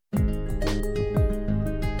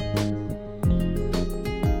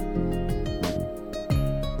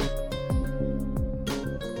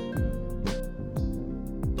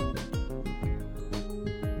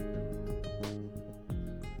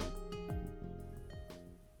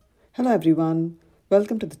Hello, everyone.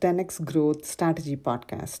 Welcome to the 10x Growth Strategy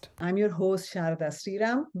Podcast. I'm your host, Saradha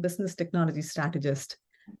Sriram, Business Technology Strategist.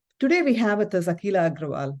 Today, we have with us Akila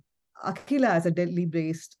Agrawal. Akila is a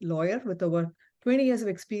Delhi-based lawyer with over 20 years of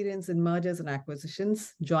experience in mergers and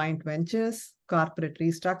acquisitions, joint ventures, corporate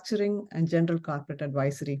restructuring, and general corporate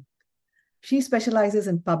advisory. She specializes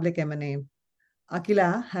in public M&A.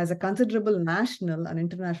 Akila has a considerable national and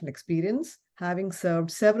international experience, having served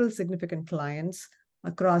several significant clients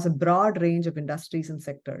across a broad range of industries and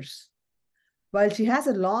sectors. While she has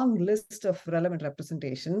a long list of relevant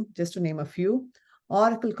representation, just to name a few,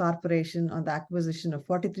 Oracle Corporation on the acquisition of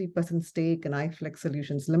 43% stake in iFlex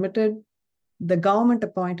Solutions Limited, the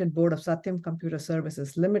government-appointed board of Satyam Computer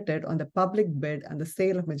Services Limited on the public bid and the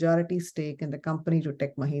sale of majority stake in the company to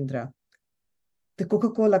Tech Mahindra, the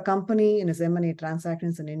Coca-Cola Company in its M&A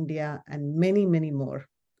transactions in India, and many, many more.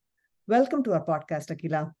 Welcome to our podcast,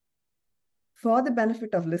 Akila. For the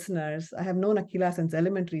benefit of listeners, I have known Akila since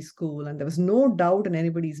elementary school, and there was no doubt in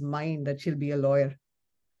anybody's mind that she'll be a lawyer.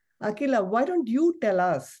 Akila, why don't you tell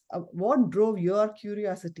us what drove your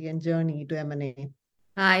curiosity and journey to M&A?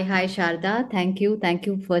 Hi, Sharda. Thank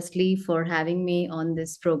you firstly for having me on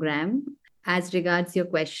this program. As regards your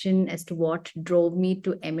question as to what drove me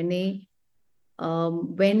to M&A,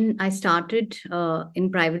 when I started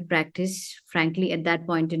in private practice, frankly, at that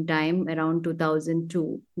point in time, around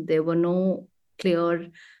 2002, there were no clear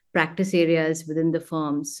practice areas within the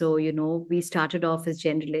firm. So, we started off as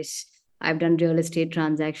generalists. I've done real estate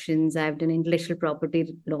transactions, I've done intellectual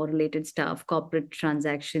property law related stuff, corporate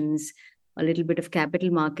transactions, a little bit of capital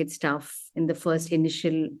market stuff in the first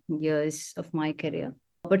initial years of my career.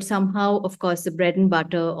 But somehow, of course, the bread and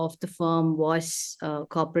butter of the firm was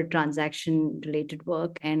corporate transaction related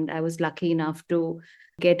work. And I was lucky enough to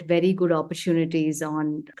get very good opportunities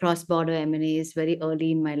on cross border M&As very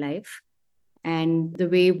early in my life. And the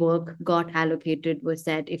way work got allocated was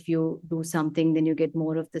that if you do something, then you get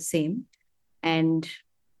more of the same. And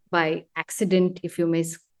by accident, if you may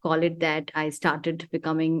call it that, I started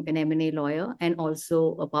becoming an M&A lawyer and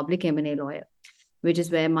also a public M&A lawyer, which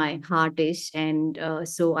is where my heart is. And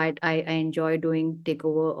so I enjoy doing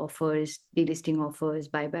takeover offers, delisting offers,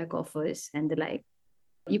 buyback offers, and the like.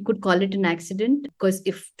 You could call it an accident because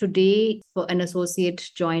if today for an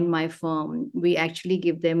associate join my firm, we actually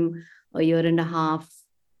give them a year and a half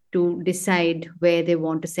to decide where they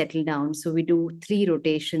want to settle down. So we do 3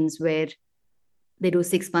 rotations where they do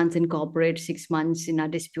 6 months in corporate, 6 months in our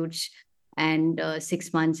disputes, and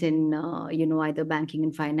 6 months in either banking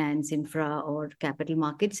and finance, infra, or capital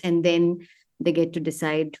markets, and then they get to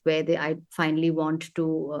decide where they I finally want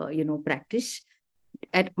to practice.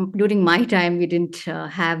 During my time, we didn't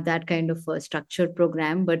have that kind of a structured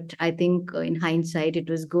program, but I think in hindsight, it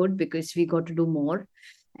was good because we got to do more.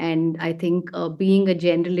 And I think being a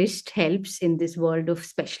generalist helps in this world of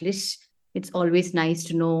specialists. It's always nice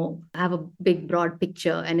to know, have a big, broad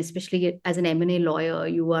picture. And especially as an M&A lawyer,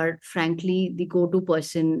 you are frankly the go-to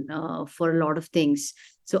person for a lot of things.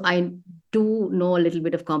 So I do know a little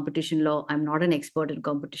bit of competition law. I'm not an expert in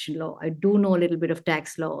competition law. I do know a little bit of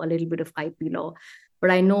tax law, a little bit of IP law, but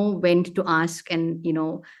I know when to ask and,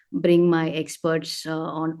 bring my experts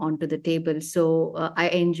onto the table. So I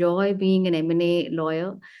enjoy being an M&A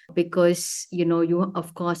lawyer because you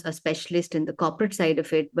of course are specialist in the corporate side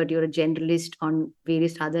of it, but you're a generalist on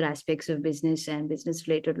various other aspects of business and business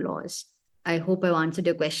related laws. I hope I've answered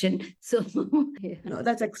your question. So yeah. No,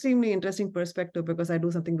 that's extremely interesting perspective because I do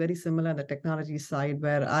something very similar on the technology side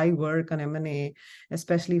where I work on M&A,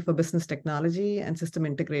 especially for business technology and system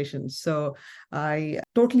integration. So I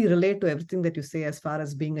totally relate to everything that you say as far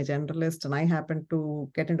as being a generalist. And I happen to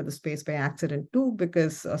get into the space by accident too,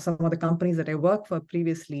 because some of the companies that I worked for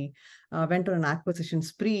previously went on an acquisition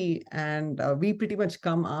spree, and we pretty much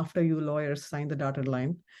come after you lawyers sign the dotted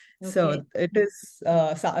line. So it is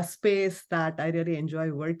a space that I really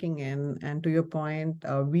enjoy working in. And to your point,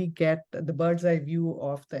 we get the bird's eye view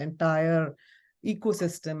of the entire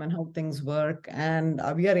ecosystem and how things work. And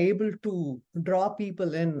we are able to draw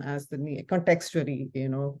people in as the contextually,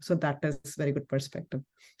 so that is very good perspective.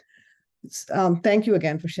 Thank you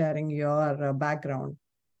again for sharing your background.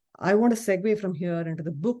 I want to segue from here into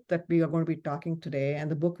the book that we are going to be talking today.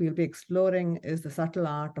 And the book we'll be exploring is The Subtle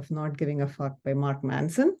Art of Not Giving a Fuck by Mark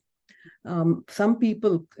Manson. Some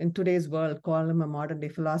people in today's world call him a modern day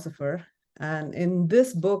philosopher. And in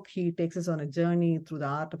this book, he takes us on a journey through the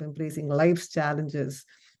art of embracing life's challenges.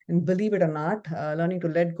 And believe it or not, learning to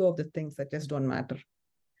let go of the things that just don't matter.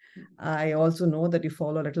 I also know that you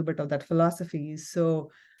follow a little bit of that philosophy.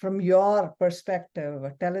 So from your perspective,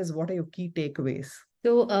 tell us, what are your key takeaways?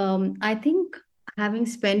 So I think having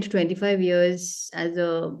spent 25 years as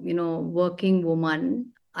a working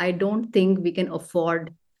woman, I don't think we can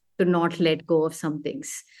afford to not let go of some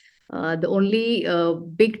things. The only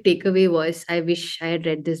big takeaway was I wish I had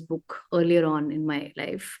read this book earlier on in my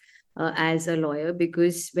life as a lawyer,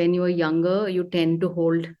 because when you are younger you tend to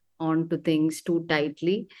hold on to things too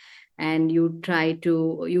tightly, and you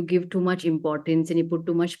give too much importance and you put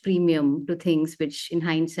too much premium to things which in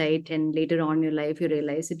hindsight and later on in your life you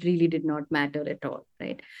realize it really did not matter at all,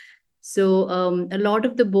 right? So a lot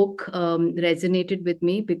of the book resonated with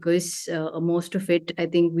me because most of it, I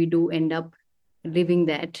think we do end up living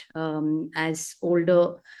that as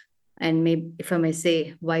older and maybe, if I may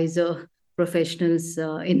say, wiser professionals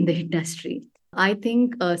in the industry. I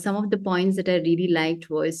think some of the points that I really liked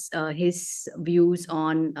was his views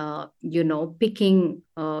on, picking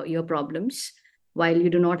your problems while you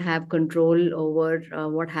do not have control over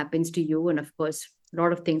what happens to you. And of course, a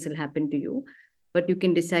lot of things will happen to you, but you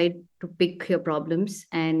can decide to pick your problems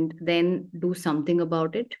and then do something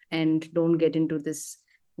about it, and don't get into this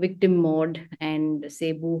victim mode and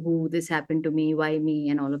say boo hoo, this happened to me, why me,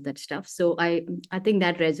 and all of that stuff. So I think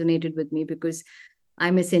that resonated with me because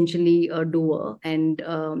I'm essentially a doer, and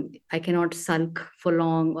I cannot sulk for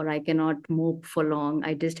long or I cannot mope for long.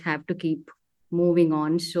 I just have to keep moving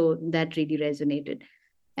on. So that really resonated.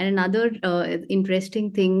 And another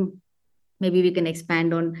interesting thing, maybe we can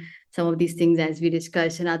expand on some of these things as we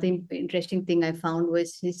discuss. Another interesting thing I found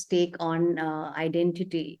was his take on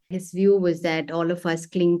identity. His view was that all of us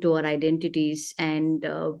cling to our identities, and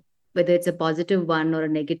whether it's a positive one or a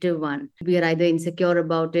negative one, we are either insecure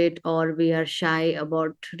about it or we are shy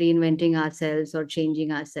about reinventing ourselves or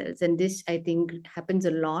changing ourselves. And this, I think, happens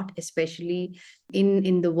a lot, especially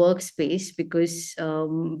in the workspace, because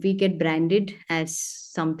we get branded as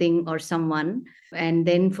something or someone, and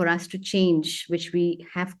then for us to change, which we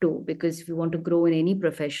have to, because if we want to grow in any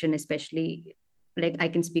profession, especially, like I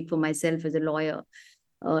can speak for myself as a lawyer,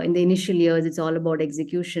 in the initial years it's all about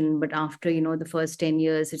execution, but after the first 10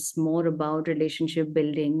 years it's more about relationship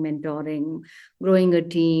building, mentoring, growing a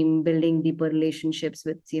team, building deeper relationships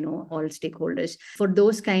with all stakeholders. For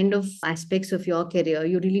those kind of aspects of your career,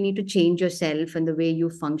 you really need to change yourself and the way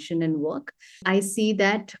you function and work. I see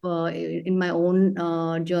that in my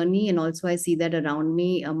own journey, and also I see that around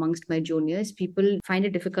me amongst my juniors. People find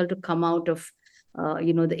it difficult to come out of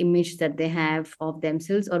the image that they have of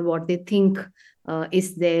themselves, or what they think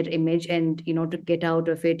is their image, and to get out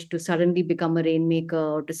of it, to suddenly become a rainmaker,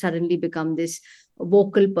 or to suddenly become this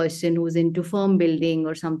vocal person who's into firm building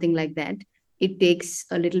or something like that. It takes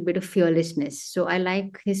a little bit of fearlessness. So I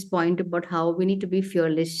like his point about how we need to be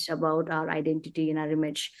fearless about our identity and our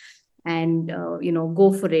image, and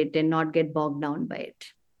go for it and not get bogged down by it.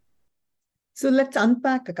 So let's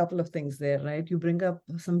unpack a couple of things there, right? You bring up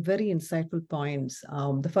some very insightful points.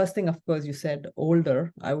 The first thing, of course, you said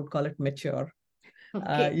older. I would call it mature.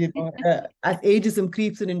 Okay. As ageism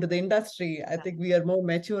creeps into the industry, I think we are more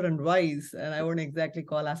mature and wise, and I won't exactly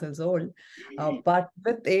call ourselves old. But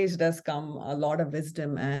with age does come a lot of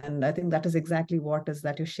wisdom, and I think that is exactly what is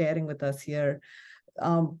that you're sharing with us here.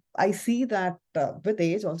 I see that with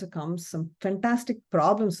age also comes some fantastic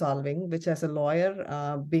problem solving, which as a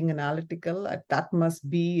lawyer, being analytical, that must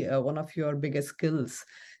be one of your biggest skills.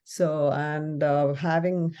 So, and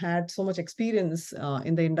having had so much experience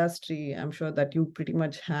in the industry, I'm sure that you pretty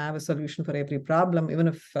much have a solution for every problem, even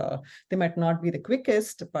if they might not be the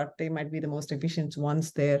quickest, but they might be the most efficient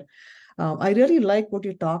ones there. I really like what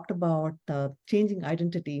you talked about changing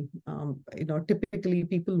identity. Typically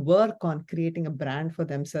people work on creating a brand for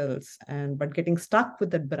themselves, and but getting stuck with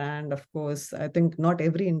that brand, of course, I think not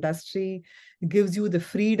every industry gives you the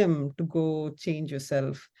freedom to go change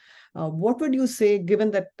yourself. What would you say,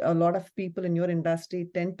 given that a lot of people in your industry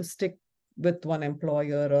tend to stick with one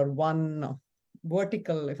employer or one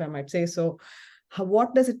vertical, if I might say so?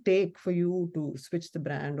 What does it take for you to switch the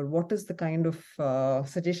brand, or what is the kind of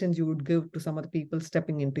suggestions you would give to some of the people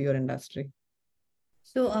stepping into your industry?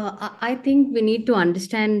 So I think we need to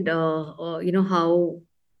understand, how,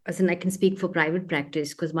 as in I can speak for private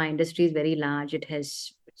practice because my industry is very large. It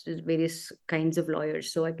has various kinds of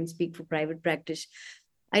lawyers. So I can speak for private practice.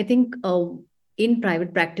 I think in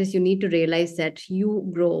private practice, you need to realize that you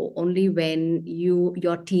grow only when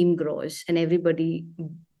your team grows and everybody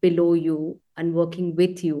below you and working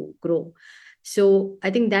with you grow. So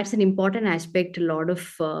I think that's an important aspect a lot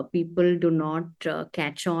of people do not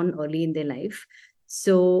catch on early in their life.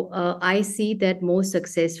 So I see that most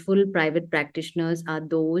successful private practitioners are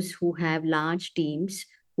those who have large teams,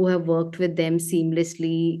 who have worked with them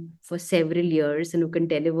seamlessly for several years, and who can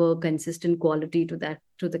deliver consistent quality to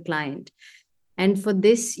the client. And for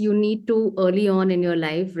this, you need to early on in your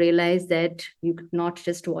life realize that you're not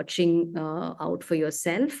just watching out for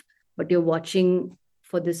yourself, but you're watching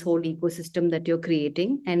for this whole ecosystem that you're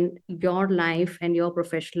creating. And your life and your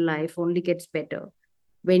professional life only gets better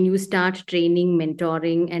when you start training,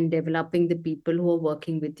 mentoring, and developing the people who are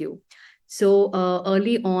working with you. So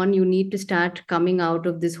early on, you need to start coming out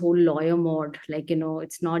of this whole lawyer mode. Like,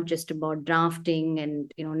 it's not just about drafting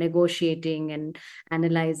and, negotiating and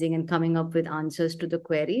analyzing and coming up with answers to the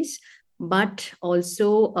queries, but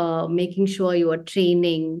also making sure you are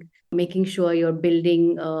training, making sure you're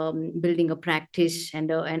building a practice and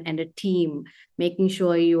a team, making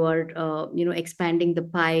sure you are expanding the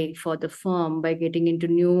pie for the firm by getting into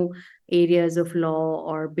new areas of law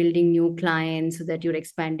or building new clients so that you're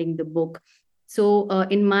expanding the book. So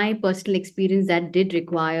in my personal experience, that did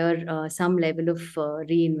require some level of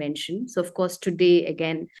reinvention. So of course today,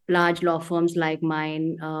 again, large law firms like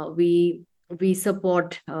mine, we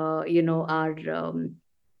support our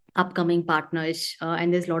upcoming partners,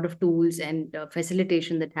 and there's a lot of tools and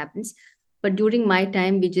facilitation that happens. But during my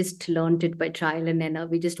time, we just learned it by trial and error.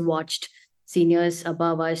 We just watched seniors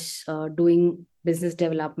above us doing business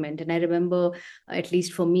development. And I remember, at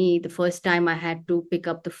least for me, the first time I had to pick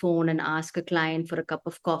up the phone and ask a client for a cup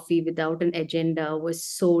of coffee without an agenda was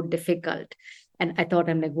so difficult. And I thought,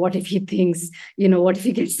 I'm like, what if he thinks, what if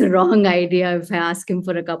he gets the wrong idea if I ask him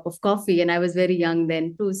for a cup of coffee? And I was very young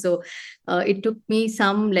then too. So it took me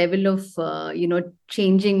some level of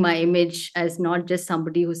changing my image as not just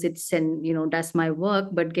somebody who sits and does my work,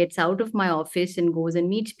 but gets out of my office and goes and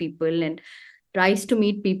meets people and tries to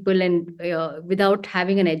meet people and without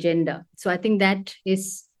having an agenda. So I think that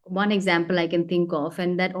is one example I can think of,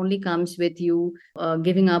 and that only comes with you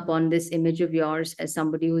giving up on this image of yours as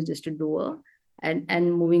somebody who's just a doer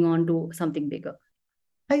and moving on to something bigger.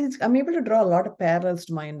 I'm able to draw a lot of parallels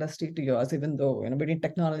to my industry to yours, even though, between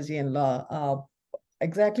technology and law.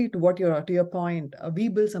 Exactly to your point, we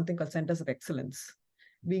build something called centers of excellence.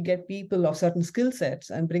 We get people of certain skill sets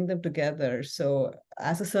and bring them together. So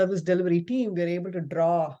as a service delivery team, we're able to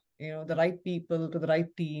draw the right people to the right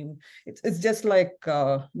team. It's just like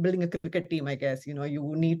building a cricket team, I guess. You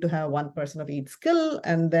need to have one person of each skill,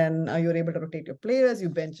 and then you're able to rotate your players. You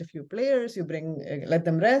bench a few players, you let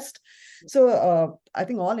them rest. So I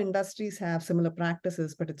think all industries have similar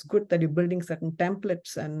practices, but it's good that you're building certain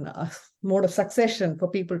templates and mode of succession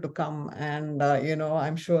for people to come. And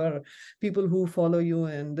I'm sure people who follow you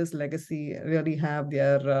in this legacy really have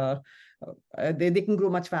they can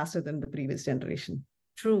grow much faster than the previous generation.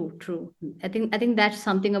 True, true. I think that's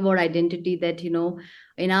something about identity that,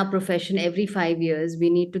 in our profession, every 5 years,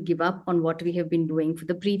 we need to give up on what we have been doing for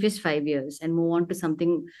the previous 5 years and move on to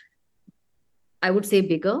something, I would say,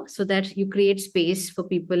 bigger, so that you create space for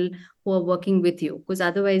people who are working with you. Because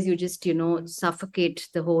otherwise, you just, suffocate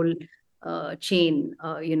the whole chain,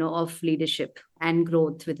 of leadership and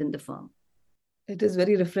growth within the firm. It is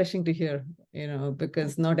very refreshing to hear,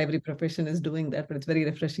 because not every profession is doing that, but it's very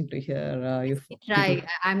refreshing to hear We try.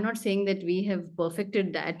 I'm not saying that we have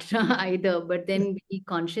perfected that either, but then we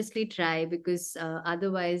consciously try because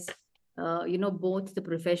otherwise, both the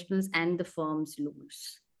professionals and the firms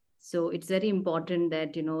lose. So it's very important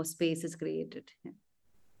that, space is created. Yeah.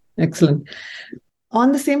 Excellent.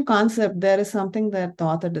 On the same concept, there is something that the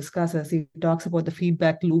author discusses. He talks about the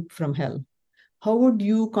feedback loop from hell. How would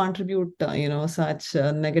you contribute, such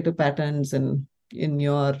negative patterns in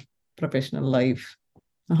your professional life?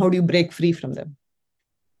 How do you break free from them?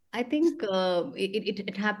 I think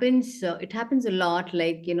it happens. It happens a lot.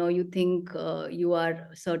 Like, you think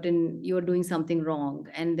you're doing something wrong,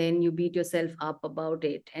 and then you beat yourself up about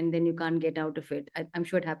it, and then you can't get out of it. I'm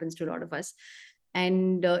sure it happens to a lot of us,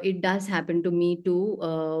 and it does happen to me too.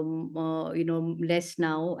 Less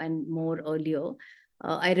now and more earlier.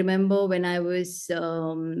 I remember when I was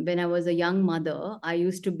a young mother, I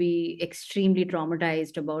used to be extremely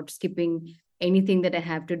traumatized about skipping anything that I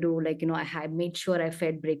have to do. Like, I had made sure I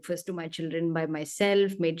fed breakfast to my children by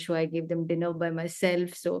myself, made sure I gave them dinner by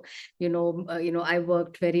myself. So, I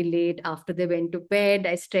worked very late after they went to bed.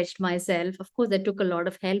 I stretched myself. Of course, I took a lot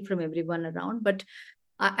of help from everyone around, but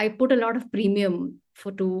I put a lot of premium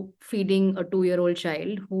to feeding a 2-year-old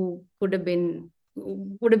child who would have been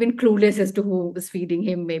clueless as to who was feeding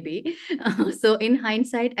him, maybe. So in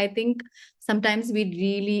hindsight, I think sometimes we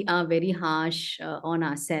really are very harsh on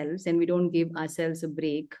ourselves, and we don't give ourselves a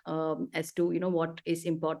break as to what is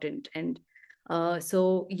important. And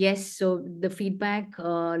so yes, so the feedback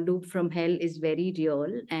loop from hell is very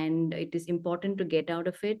real, and it is important to get out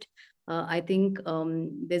of it. I think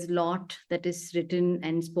there's a lot that is written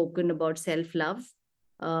and spoken about self love.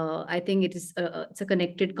 I think it's a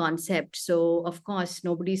connected concept. So of course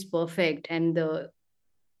nobody's perfect, and the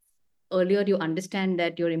earlier you understand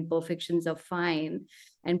that your imperfections are fine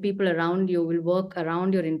and people around you will work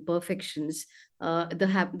around your imperfections,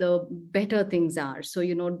 the better things are. So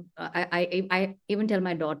I even tell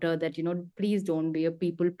my daughter that, please don't be a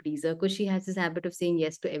people pleaser, because she has this habit of saying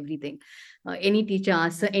yes to everything. Any teacher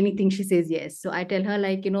asks her anything, she says yes. So I tell her,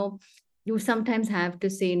 like, you sometimes have to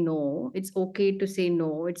say no. It's okay to say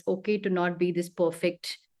no. It's okay to not be this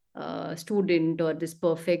perfect student or this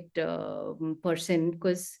perfect person,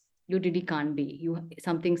 because you really can't be. You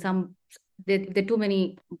something some there are too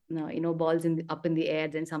many balls up in the air,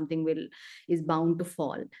 then something will is bound to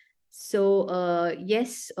fall. So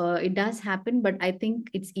yes, it does happen, but I think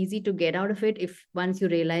it's easy to get out of it if once you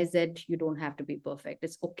realize that you don't have to be perfect.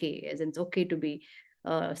 It's okay, as in it's okay to be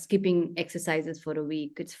skipping exercises for a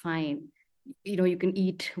week. It's fine. You can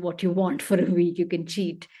eat what you want for a week. You can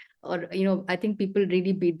cheat, or I think people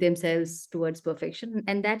really beat themselves towards perfection,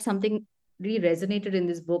 and that's something really resonated in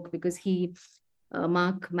this book, because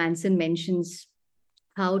Mark Manson mentions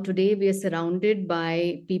how today we are surrounded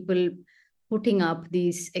by people putting up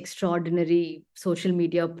these extraordinary social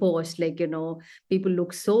media posts, like, people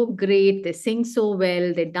look so great, they sing so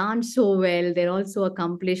well, they dance so well, they're also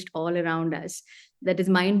accomplished all around us. That is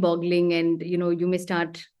mind boggling. And you may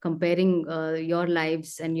start comparing your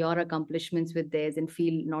lives and your accomplishments with theirs and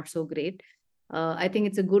feel not so great. I think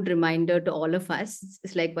it's a good reminder to all of us.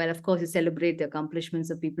 It's like, well, of course, you celebrate the accomplishments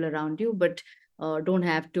of people around you, but don't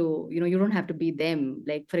have to, you don't have to be them.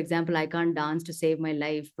 Like, for example, I can't dance to save my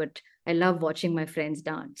life, but I love watching my friends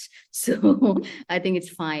dance. So I think it's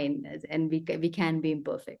fine, and we can be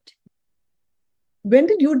imperfect. When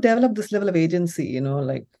did you develop this level of agency?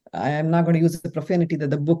 Like, I am not going to use the profanity that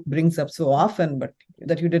the book brings up so often, but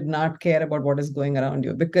that you did not care about what is going around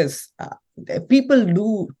you, because people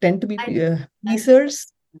do tend to be I,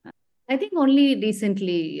 pleasers. I think only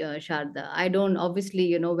recently, Sharda. I don't,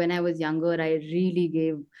 obviously, when I was younger, I really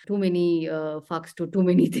gave too many fucks to too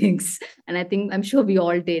many things. And I think, I'm sure we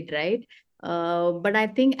all did, right? But I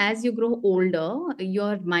think as you grow older,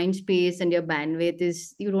 your mind space and your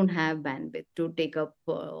bandwidth you don't have bandwidth to take up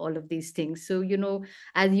all of these things. So,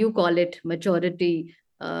 as you call it, maturity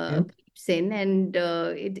Yeah. creeps in, and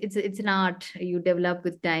it's an art you develop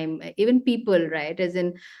with time. Even people, right? As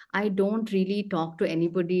in, I don't really talk to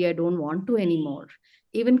anybody. I don't want to anymore.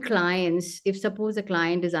 Even clients, if suppose a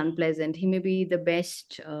client is unpleasant, he may be the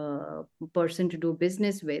best person to do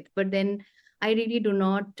business with, but then I really do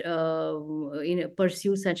not,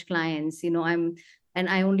 pursue such clients. And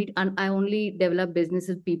I only develop business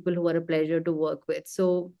with people who are a pleasure to work with.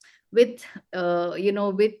 So with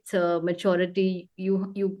maturity,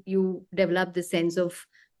 you develop the sense of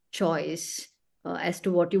choice as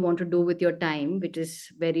to what you want to do with your time, which is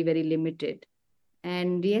very, very limited.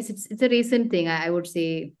 And yes, it's a recent thing. I would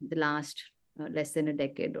say the last less than a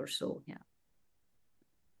decade or so. Yeah.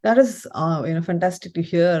 That is, fantastic to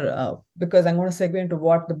hear, because I'm going to segue into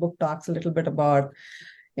what the book talks a little bit about,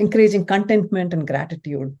 encouraging contentment and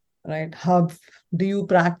gratitude, right? How do you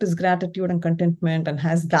practice gratitude and contentment, and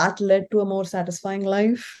has that led to a more satisfying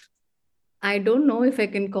life? I don't know if I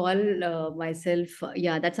can call myself,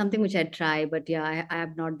 yeah, that's something which I try, but yeah, I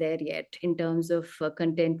am not there yet in terms of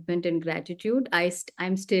contentment and gratitude.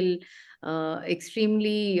 I'm still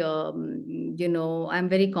extremely, I'm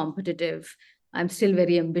very competitive. I'm still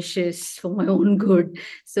very ambitious for my own good.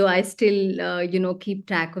 So I still, keep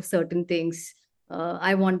track of certain things.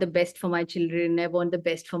 I want the best for my children. I want the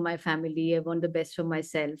best for my family. I want the best for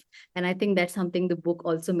myself. And I think that's something the book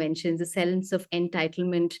also mentions, the sense of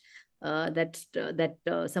entitlement that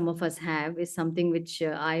some of us have is something which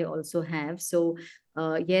I also have. So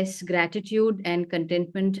yes, gratitude and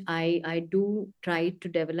contentment, I do try to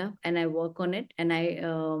develop, and I work on it, and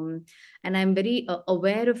I'm very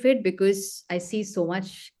aware of it, because I see so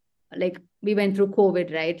much. Like, we went through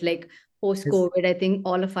COVID, right? Like, post Yes. COVID, I think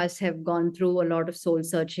all of us have gone through a lot of soul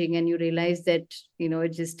searching, and you realize that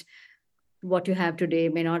it just what you have today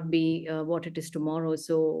may not be what it is tomorrow.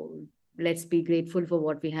 So let's be grateful for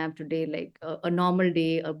what we have today. Like, a normal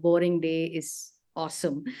day, a boring day is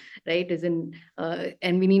awesome, right? Isn't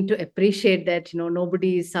And we need to appreciate that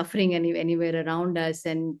nobody is suffering anywhere around us,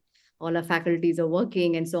 and all our faculties are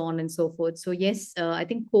working, and so on and so forth. So yes, I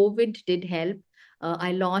think COVID did help.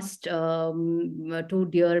 I lost two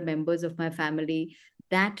dear members of my family.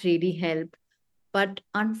 That really helped. But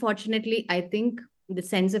unfortunately, I think the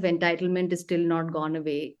sense of entitlement is still not gone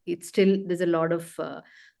away. It's still, there's a lot of uh,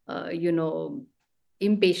 you know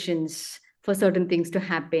impatience for certain things to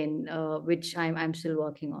happen, which I'm still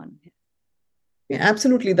working on. Yeah,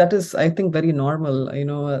 absolutely. That is, I think, very normal.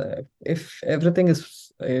 If everything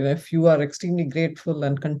is, if you are extremely grateful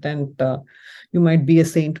and content, you might be a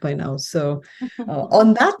saint by now. So,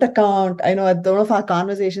 on that account, I know at one of our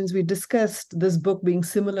conversations, we discussed this book being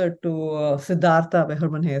similar to Siddhartha by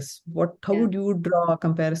Hermann Hesse. How Yeah. would you draw a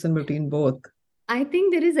comparison between both? I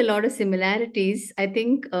think there is a lot of similarities. I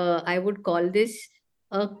think I would call this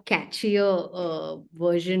a catchier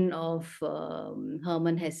version of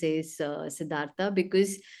Hermann Hesse's Siddhartha,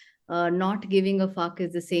 because not giving a fuck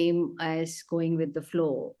is the same as going with the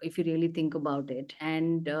flow, if you really think about it.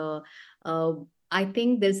 And uh, I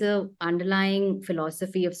think there's a underlying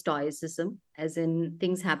philosophy of stoicism, as in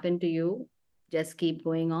things happen to you, just keep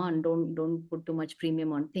going on. Don't put too much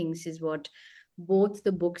premium on things, is what both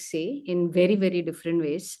the books say in very, very different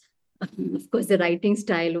ways. Of course, the writing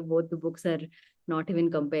style of both the books are not even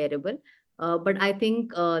comparable. But I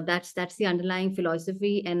think that's the underlying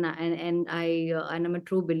philosophy, and I'm a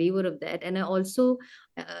true believer of that. And I also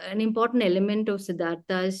an important element of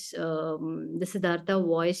Siddhartha's the Siddhartha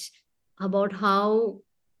voice about how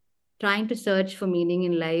trying to search for meaning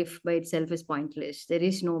in life by itself is pointless. There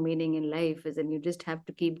is no meaning in life, as in you just have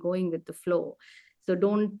to keep going with the flow. So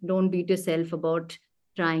don't beat yourself about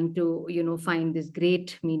trying to, find this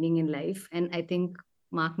great meaning in life. And I think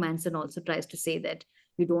Mark Manson also tries to say that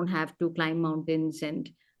you don't have to climb mountains and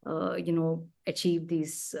achieve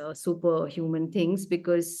these superhuman things,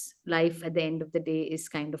 because life at the end of the day is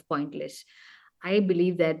kind of pointless. I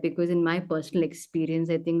believe that because in my personal experience,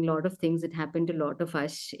 I think a lot of things that happen to a lot of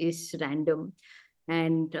us is random.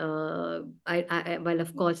 And while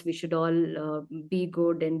of course we should all be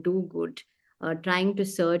good and do good, trying to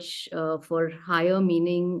search for higher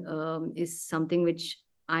meaning is something which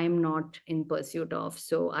I am not in pursuit of.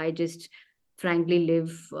 So I just frankly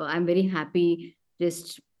live. I'm very happy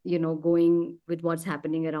just going with what's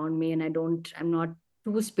happening around me, and I'm not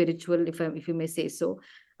too spiritual, if you may say so.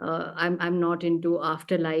 I'm not into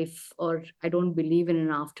afterlife, or I don't believe in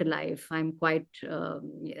an afterlife. I'm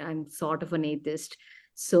sort of an atheist.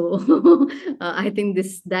 So I think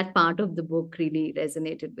that part of the book really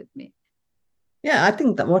resonated with me. Yeah, I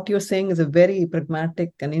think that what you're saying is a very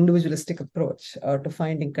pragmatic and individualistic approach to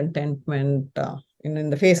finding contentment in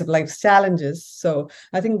the face of life's challenges. So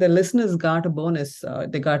I think the listeners got a bonus.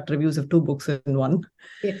 They got reviews of two books in one.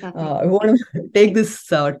 Yeah. I want to take this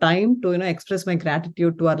time to express my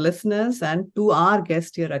gratitude to our listeners and to our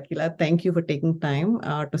guest here, Akila. Thank you for taking time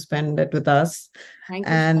to spend it with us. Thank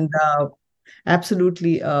you, And Shah.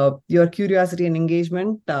 absolutely, your curiosity and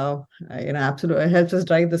engagement, absolutely helps us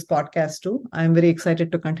drive this podcast too. I'm very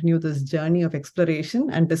excited to continue this journey of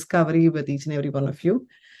exploration and discovery with each and every one of you.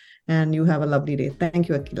 And you have a lovely day. Thank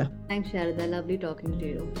you, Akila. Thanks, Sharada. Lovely talking to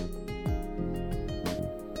you.